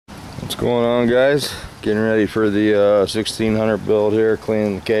What's going on, guys? Getting ready for the 1600 build here,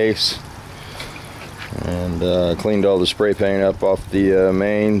 cleaning the case. And cleaned all the spray paint up off the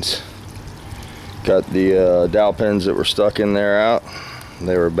mains. Got the dowel pins that were stuck in there out.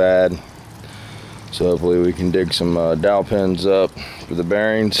 They were bad. So hopefully we can dig some dowel pins up for the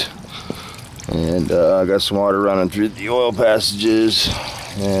bearings. And I got some water running through the oil passages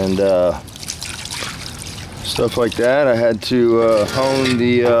and stuff like that. I had to hone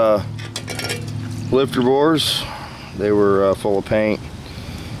the lifter bores. They were full of paint.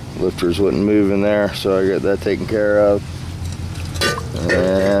 Lifters wouldn't move in there, so I got that taken care of.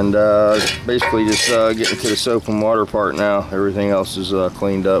 And basically just getting to the soap and water part now. Everything else is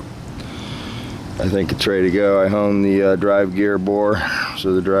cleaned up. I think it's ready to go. I honed the drive gear bore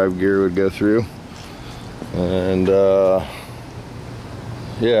so the drive gear would go through. And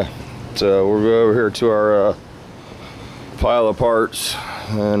yeah, so we'll go over here to our pile of parts.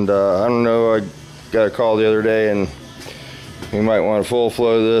 And I don't know, I got a call the other day and we might want to full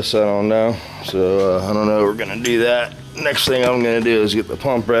flow this, I don't know. So I don't know, we're gonna do that. Next thing I'm gonna do is get the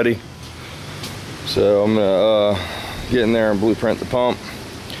pump ready. So I'm gonna get in there and blueprint the pump.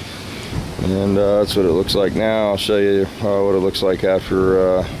 And that's what it looks like now. I'll show you what it looks like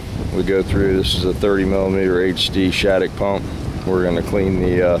after we go through. This is a 30mm HD Shattuck pump. We're gonna clean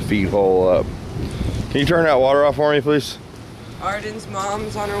the feed hole up. Can you turn that water off for me, please? Arden's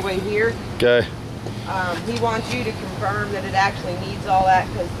mom's on her way here. Okay. He wants you to confirm that it actually needs all that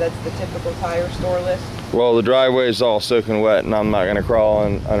because that's the typical tire store list. Well, the driveway is all soaking wet and I'm not gonna crawl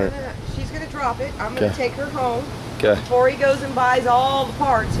in under. No. She's gonna drop it. I'm gonna take her home. Okay. Before he goes and buys all the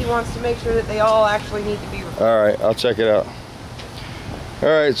parts, he wants to make sure that they all actually need to be replaced. All right, I'll check it out. All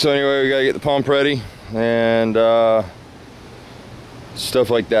right, so anyway, we gotta get the pump ready and stuff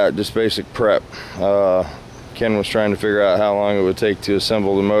like that, just basic prep. Ken was trying to figure out how long it would take to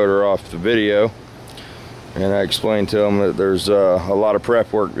assemble the motor off the video. And I explained to him that there's a lot of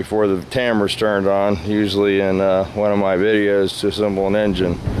prep work before the timer's turned on, usually in one of my videos, to assemble an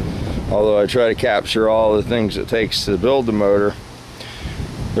engine. Although I try to capture all the things it takes to build the motor,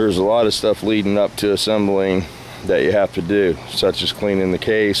 there's a lot of stuff leading up to assembling that you have to do, such as cleaning the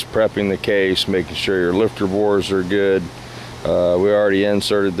case, prepping the case, making sure your lifter bores are good. We already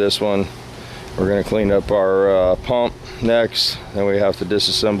inserted this one. We're going to clean up our pump next. Then we have to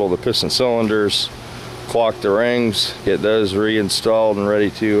disassemble the piston cylinders, clock the rings, get those reinstalled and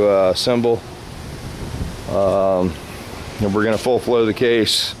ready to assemble. And we're going to full flow the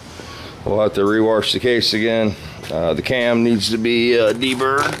case. We'll have to rewash the case again. The cam needs to be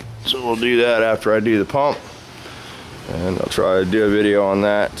deburred, so we'll do that after I do the pump. And I'll try to do a video on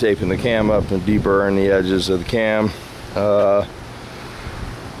that, taping the cam up and deburring the edges of the cam.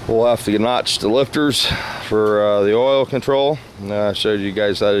 We'll have to notch the lifters for the oil control. I showed you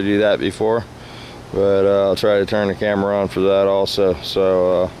guys how to do that before, but I'll try to turn the camera on for that also.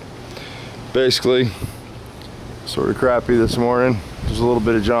 So basically, sort of crappy this morning. There's a little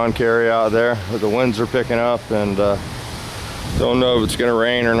bit of John Kerry out there, but the winds are picking up and don't know if it's gonna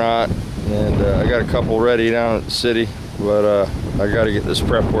rain or not. And I got a couple ready down at the city, but I got to get this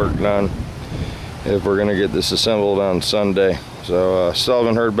prep work done if we're gonna get this assembled on Sunday. So still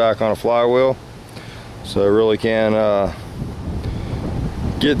haven't heard back on a flywheel, so I really can't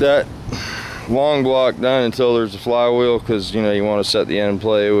get that long block done until there's a flywheel, because you know you want to set the end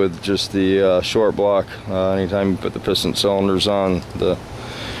play with just the short block. Anytime you put the piston cylinders on, the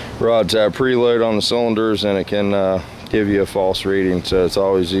rods have preload on the cylinders and it can give you a false reading, so it's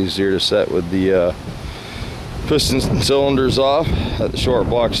always easier to set with the piston cylinders off at the short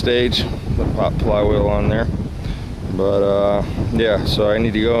block stage. The pop flywheel on there. But yeah, so I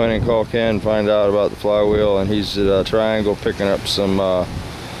need to go in and call Ken and find out about the flywheel, and he's at Triangle picking up some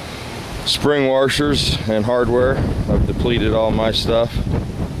spring washers and hardware. I've depleted all my stuff,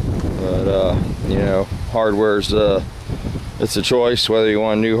 but you know, hardware's it's a choice whether you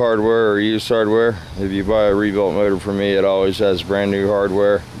want new hardware or used hardware. If you buy a rebuilt motor from me, it always has brand new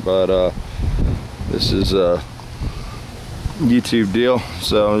hardware, but this is a YouTube deal,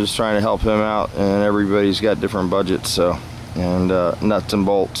 so I'm just trying to help him out, and everybody's got different budgets, so, and nuts and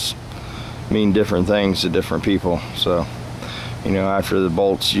bolts mean different things to different people. So you know, after the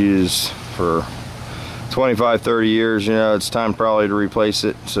bolts used for 25-30 years, you know, it's time probably to replace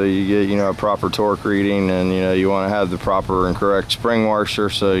it, so you get, you know, a proper torque reading, and you know, you want to have the proper and correct spring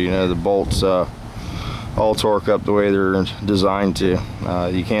washer, so you know the bolts all torque up the way they're designed to.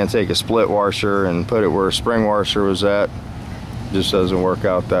 You can't take a split washer and put it where a spring washer was at. It just doesn't work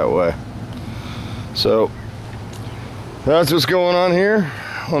out that way. So that's what's going on here.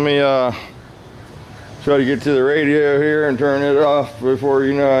 Let me try to get to the radio here and turn it off before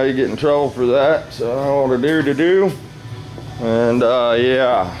you know you get in trouble for that. So I don't want to do. And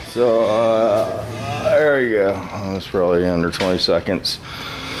yeah, so there you go. That's probably under 20 seconds.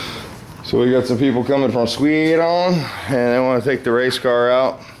 So we got some people coming from Sweden and they want to take the race car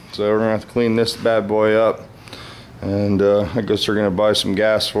out. So we're gonna have to clean this bad boy up. And I guess they're gonna buy some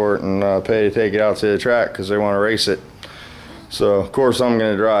gas for it and pay to take it out to the track because they want to race it. So of course I'm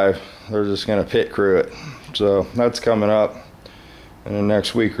gonna drive. They're just gonna pit crew it. So that's coming up in the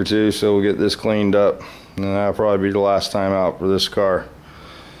next week or two. So we'll get this cleaned up, and that'll probably be the last time out for this car,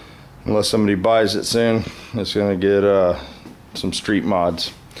 unless somebody buys it soon. It's gonna get some street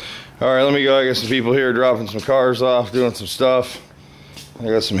mods. All right, let me go. I got some people here dropping some cars off, doing some stuff. I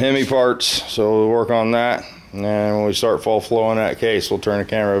got some Hemi parts, so we'll work on that. And then when we start full flow in that case, we'll turn the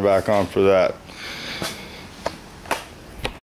camera back on for that.